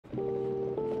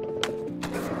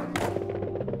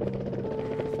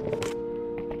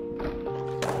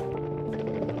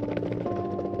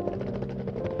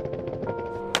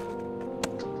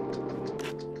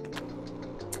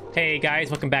Hey guys,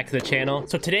 welcome back to the channel.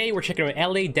 So today we're checking out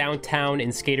LA Downtown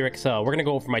in Skater XL. We're gonna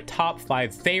go over my top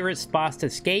 5 favorite spots to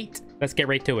skate. Let's get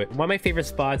right to it. One of my favorite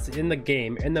spots in the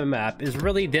game, in the map, is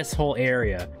really this whole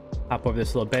area. Hop over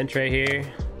this little bench right here.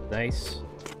 Nice.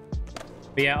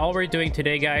 But yeah, all we're doing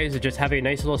today, guys, is just having a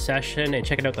nice little session and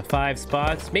checking out the 5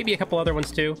 spots. Maybe a couple other ones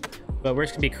too. But we're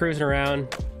just gonna be cruising around.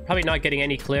 Probably not getting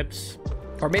any clips.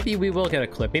 Or maybe we will get a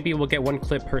clip. Maybe we'll get 1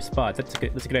 clip per spot. That's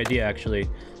a good idea, actually.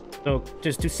 So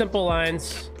just do simple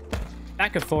lines,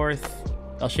 back and forth.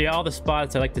 I'll show you all the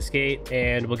spots I like to skate,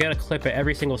 and we'll get a clip at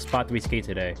every single spot that we skate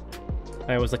today.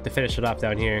 I always like to finish it off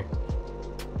down here.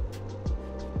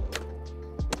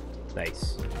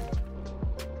 Nice.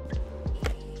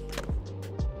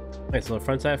 Nice little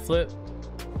frontside flip.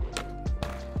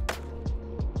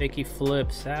 Shaky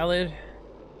flip salad.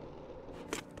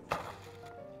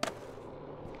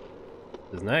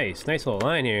 This is nice. Nice little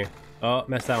line here. Oh,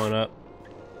 messed that one up.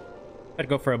 I'd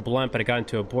go for a blunt, but I got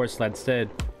into a board slide instead.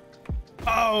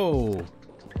 Oh!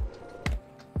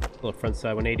 Little front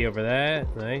side 180 over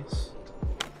that. Nice.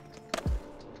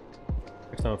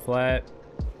 Next on flat.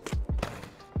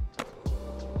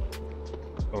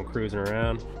 Going cruising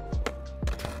around. You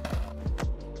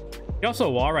can also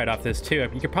wall ride off this too.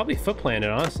 You could probably foot plant it,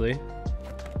 honestly.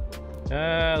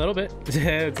 A little bit.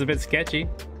 It's a bit sketchy.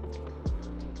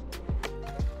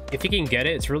 If you can get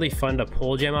it, it's really fun to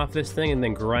pull jam off this thing and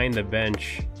then grind the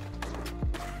bench.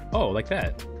 Oh, like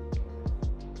that.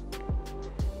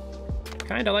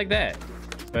 Kind of like that,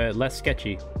 but less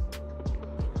sketchy.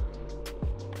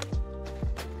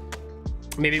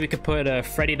 Maybe we could put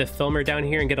Freddy the Filmer down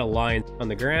here and get a line on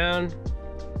the ground.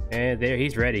 And there,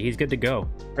 he's ready. He's good to go.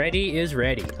 Freddy is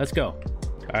ready. Let's go.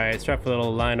 All right, let's drop a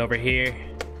little line over here.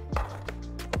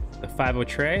 The 5-0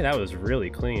 tray. That was really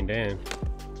clean, damn.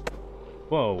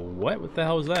 Whoa, what the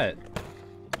hell was that?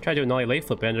 Tried to do an ollie late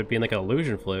flip, ended up being like an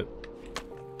illusion flip.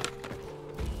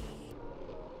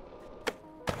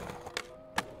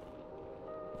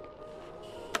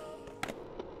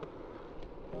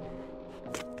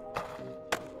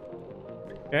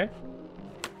 Okay.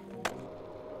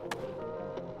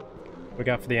 What we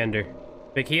got for the ender?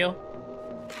 Big heel?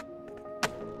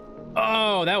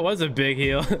 Oh, that was a big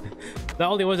heel.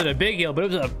 Not only was it a big heel, but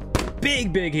it was a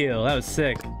big heel. That was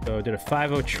sick. So did a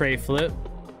 5-0 tray flip.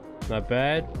 Not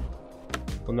bad.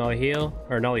 Little nollie heel,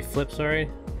 or nollie flip, sorry.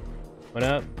 Went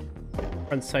up.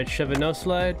 Front side shove it, no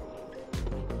slide.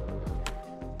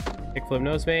 Kick flip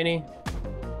nose manny.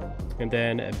 And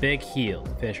then a big heel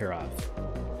to finish her off.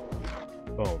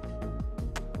 Boom.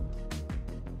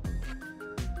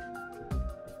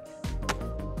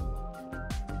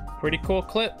 Pretty cool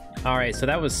clip. All right, so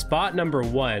that was spot number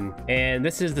 1, and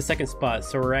this is the second spot.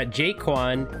 So we're at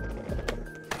Jaquan.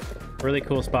 Really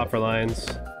cool spot for lines.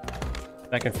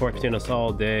 Back and forth between us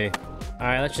all day. All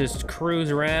right, let's just cruise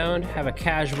around, have a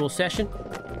casual session.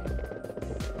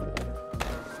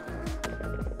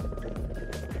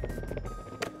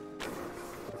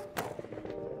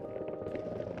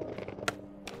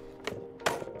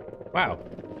 Wow.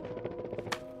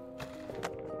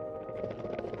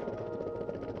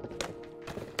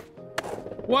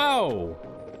 Whoa!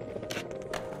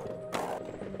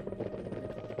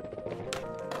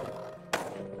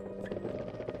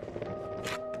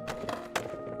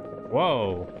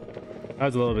 Whoa. That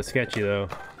was a little bit sketcy though.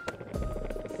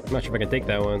 I'm not sure if I can take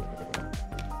that one.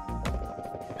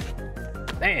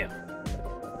 Damn!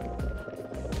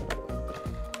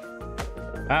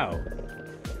 Wow.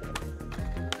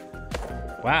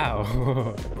 Wow.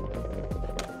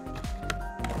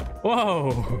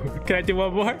 Whoa! Can I do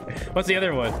one more? What's the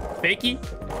other one? Fakie?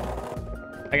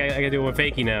 I gotta do one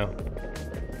fakie now.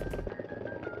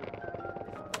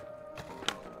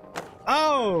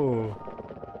 Oh!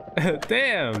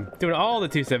 Damn! Doing all the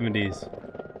 270s.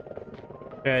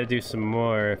 Try to do some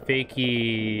more.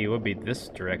 Fakie would be this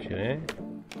direction, eh?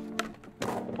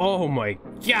 Oh my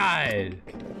god!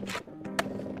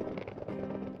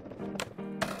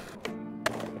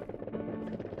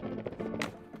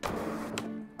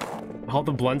 All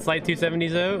the blunt slide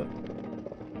 270s out.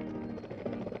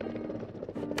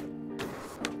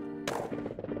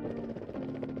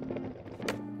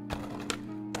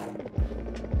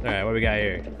 Alright, what do we got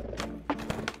here?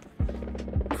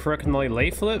 Crook nollie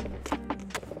late flip? I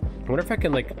wonder if I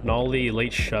can like nollie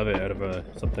late shove it out of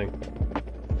something.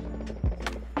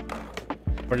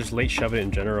 Or just late shove it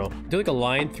in general. Do like a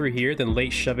line through here, then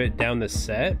late shove it down the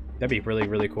set. That'd be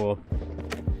really cool.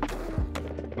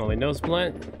 Nollie nose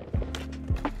blunt.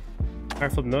 Power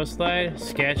flip nose slide.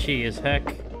 Sketchy as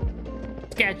heck.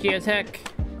 Sketchy as heck.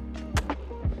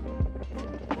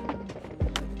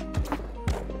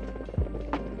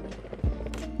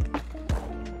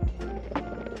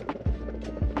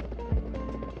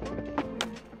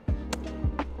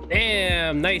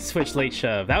 Damn, nice switch late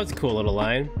shove. That was a cool little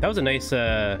line. That was a nice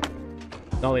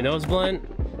nollie nose blunt.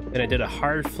 And I did a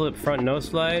hard flip front nose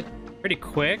slide. Pretty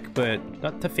quick, but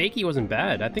not the fakie wasn't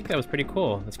bad. I think that was pretty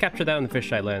cool. Let's capture that on the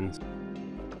fisheye lens.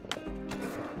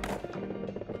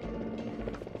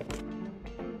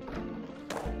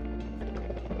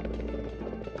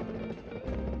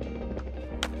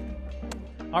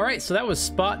 All right, so that was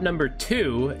spot number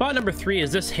 2. Spot number 3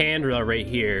 is this handrail right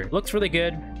here. Looks really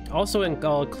good. Also,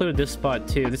 I'll include this spot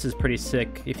too. This is pretty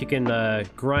sick. If you can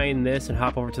grind this and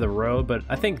hop over to the road, but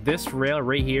I think this rail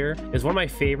right here is one of my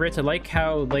favorites. I like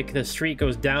how like the street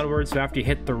goes downwards, so after you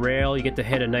hit the rail, you get to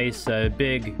hit a nice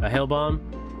big hill bomb.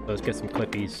 So let's get some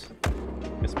clippies.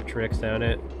 Get some tricks down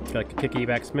it. Like a kicky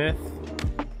back Smith.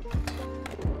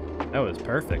 That was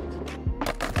perfect.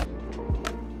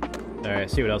 All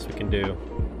right, see what else we can do.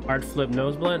 Hard flip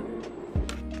nose blunt.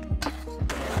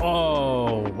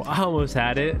 Oh, I almost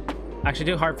had it. Actually,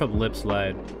 do hard flip lip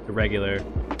slide, the regular.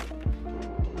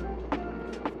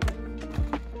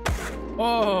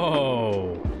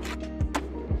 Oh.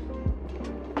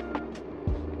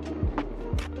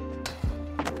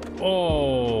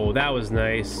 Oh, that was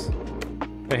nice.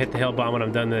 I'm gonna hit the hill bomb when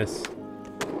I'm done this.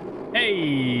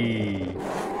 Hey.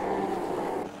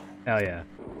 Hell yeah.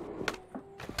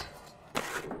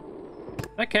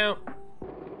 That count.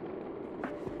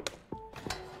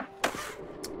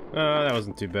 Oh, that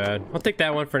wasn't too bad. I'll take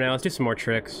that one for now. Let's do some more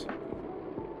tricks.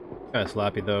 Kind of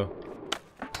sloppy though.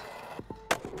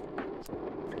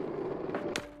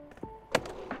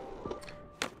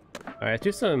 All right,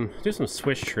 do some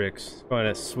switch tricks. Go ahead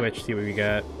and switch. See what we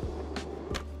got.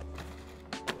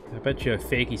 I bet you a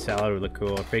fakie salad would look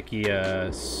cool. A fakie, yeah,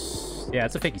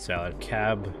 it's a fakie salad.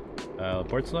 Cab,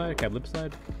 board slide, cab lip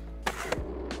slide.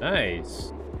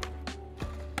 Nice.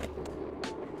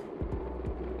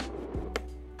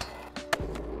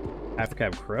 Half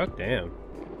cab crook, damn.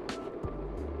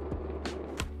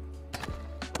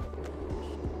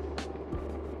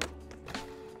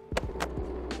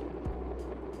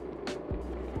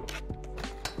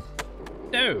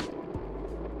 No.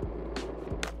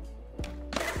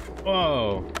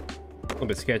 Whoa. A little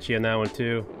bit sketchy on that one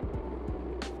too.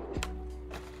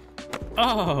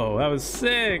 Oh, that was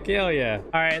sick. Hell yeah.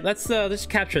 All right, let's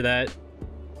capture that.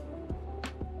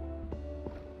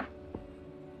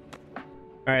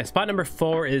 All right, spot number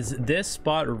 4 is this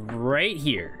spot right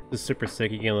here. This is super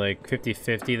sick. You can like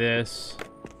 50-50 this,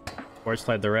 or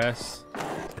slide the rest.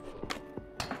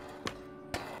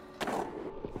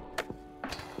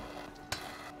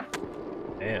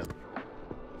 Damn.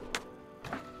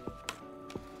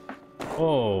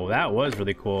 Oh, that was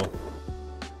really cool.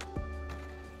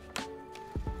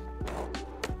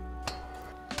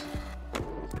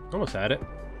 Almost had it.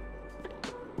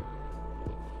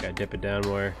 Gotta dip it down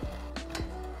more.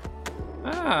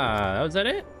 Ah, was that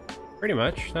it? Pretty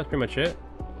much. That's pretty much it.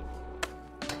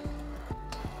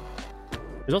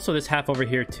 There's also this half over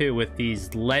here too with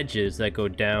these ledges that go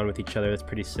down with each other. That's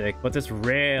pretty sick. But this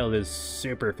rail is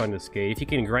super fun to skate. If you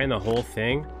can grind the whole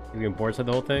thing, you can board slide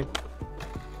the whole thing.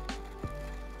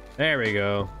 There we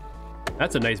go.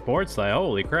 That's a nice board slide.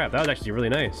 Holy crap, that was actually really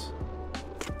nice.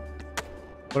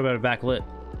 What about a back lip?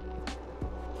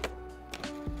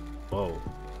 Whoa.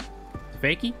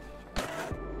 Fakie?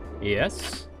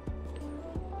 Yes.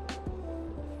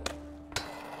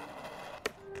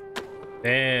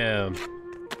 Damn.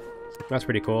 That's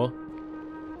pretty cool.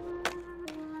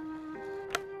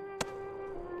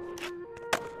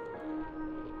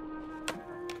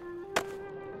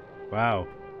 Wow.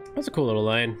 That's a cool little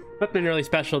line. Nothing really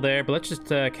special there, but let's just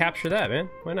capture that, man.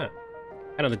 Why not?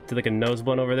 I don't know, did like a nose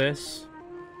blunt over this.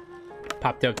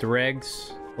 Popped out the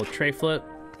regs. Little tray flip.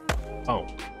 Oh.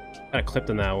 Kind of clipped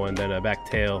on that one, then a back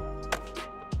tail.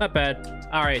 Not bad.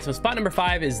 All right, so spot number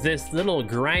 5 is this little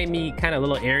grimy kind of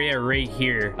little area right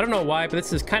here. I don't know why, but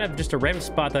this is kind of just a random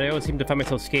spot that I always seem to find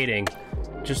myself skating.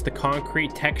 Just the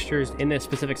concrete textures in this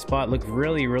specific spot look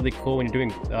really, really cool when you're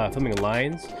doing filming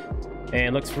lines.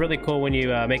 And looks really cool when you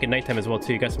make it nighttime as well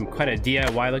too. You got some kind of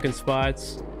DIY looking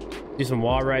spots. Do some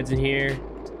wall rides in here.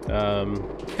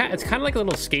 It's kind of like a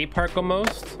little skate park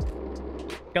almost.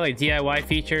 Got like DIY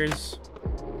features.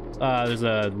 There's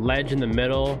a ledge in the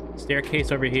middle,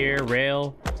 staircase over here,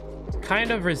 rail. Kind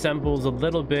of resembles a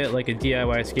little bit like a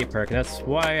DIY skate park, and that's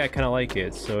why I kind of like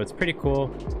it. So it's pretty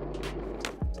cool.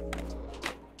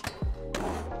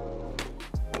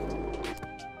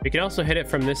 You can also hit it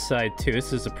from this side too.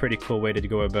 This is a pretty cool way to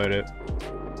go about it.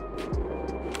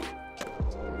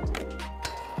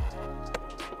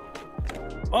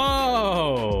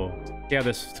 Oh! See how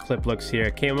this clip looks here.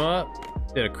 Came up,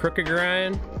 did a crooked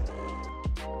grind.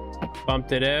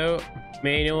 Bumped it out.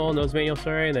 Manual, nose manual,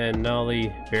 sorry, and then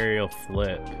nollie, burial,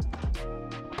 flip.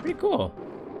 Pretty cool.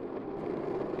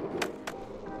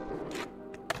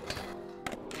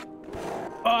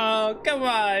 Oh, come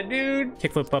on, dude.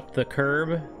 Kickflip up the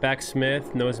curb, back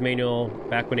Smith, nose manual,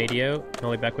 back 180 out,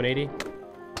 nollie back 180.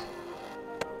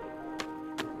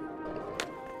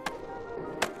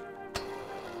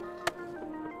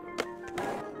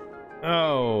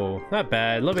 Oh, not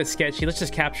bad. A little bit sketchy. Let's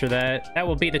just capture that. That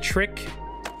will be the trick.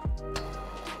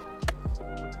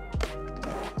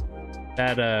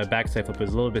 That backside flip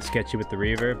was a little bit sketchy with the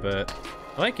reverb, but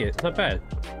I like it. It's not bad.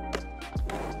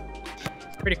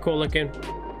 Pretty cool looking.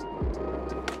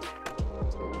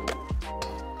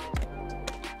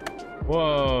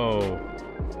 Whoa.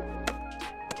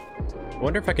 I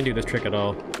wonder if I can do this trick at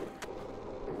all.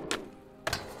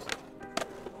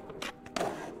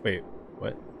 Wait,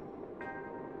 what?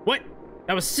 What?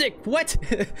 That was sick. What?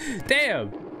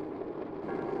 Damn.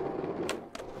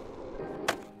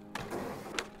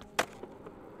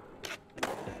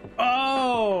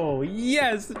 Oh,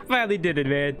 yes. Finally did it,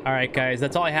 man. All right, guys.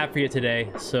 That's all I have for you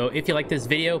today. So if you like this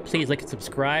video, please like and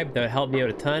subscribe. That would help me out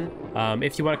a ton.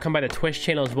 If you want to come by the Twitch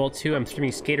channel as well, too, I'm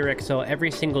streaming Skater XL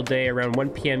every single day around 1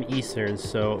 p.m. Eastern.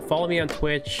 So follow me on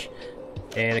Twitch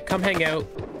and come hang out.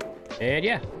 And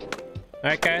yeah. All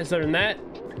right, guys. Other than that,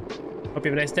 hope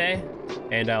you have a nice day,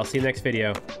 and I'll see you next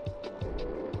video.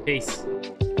 Peace.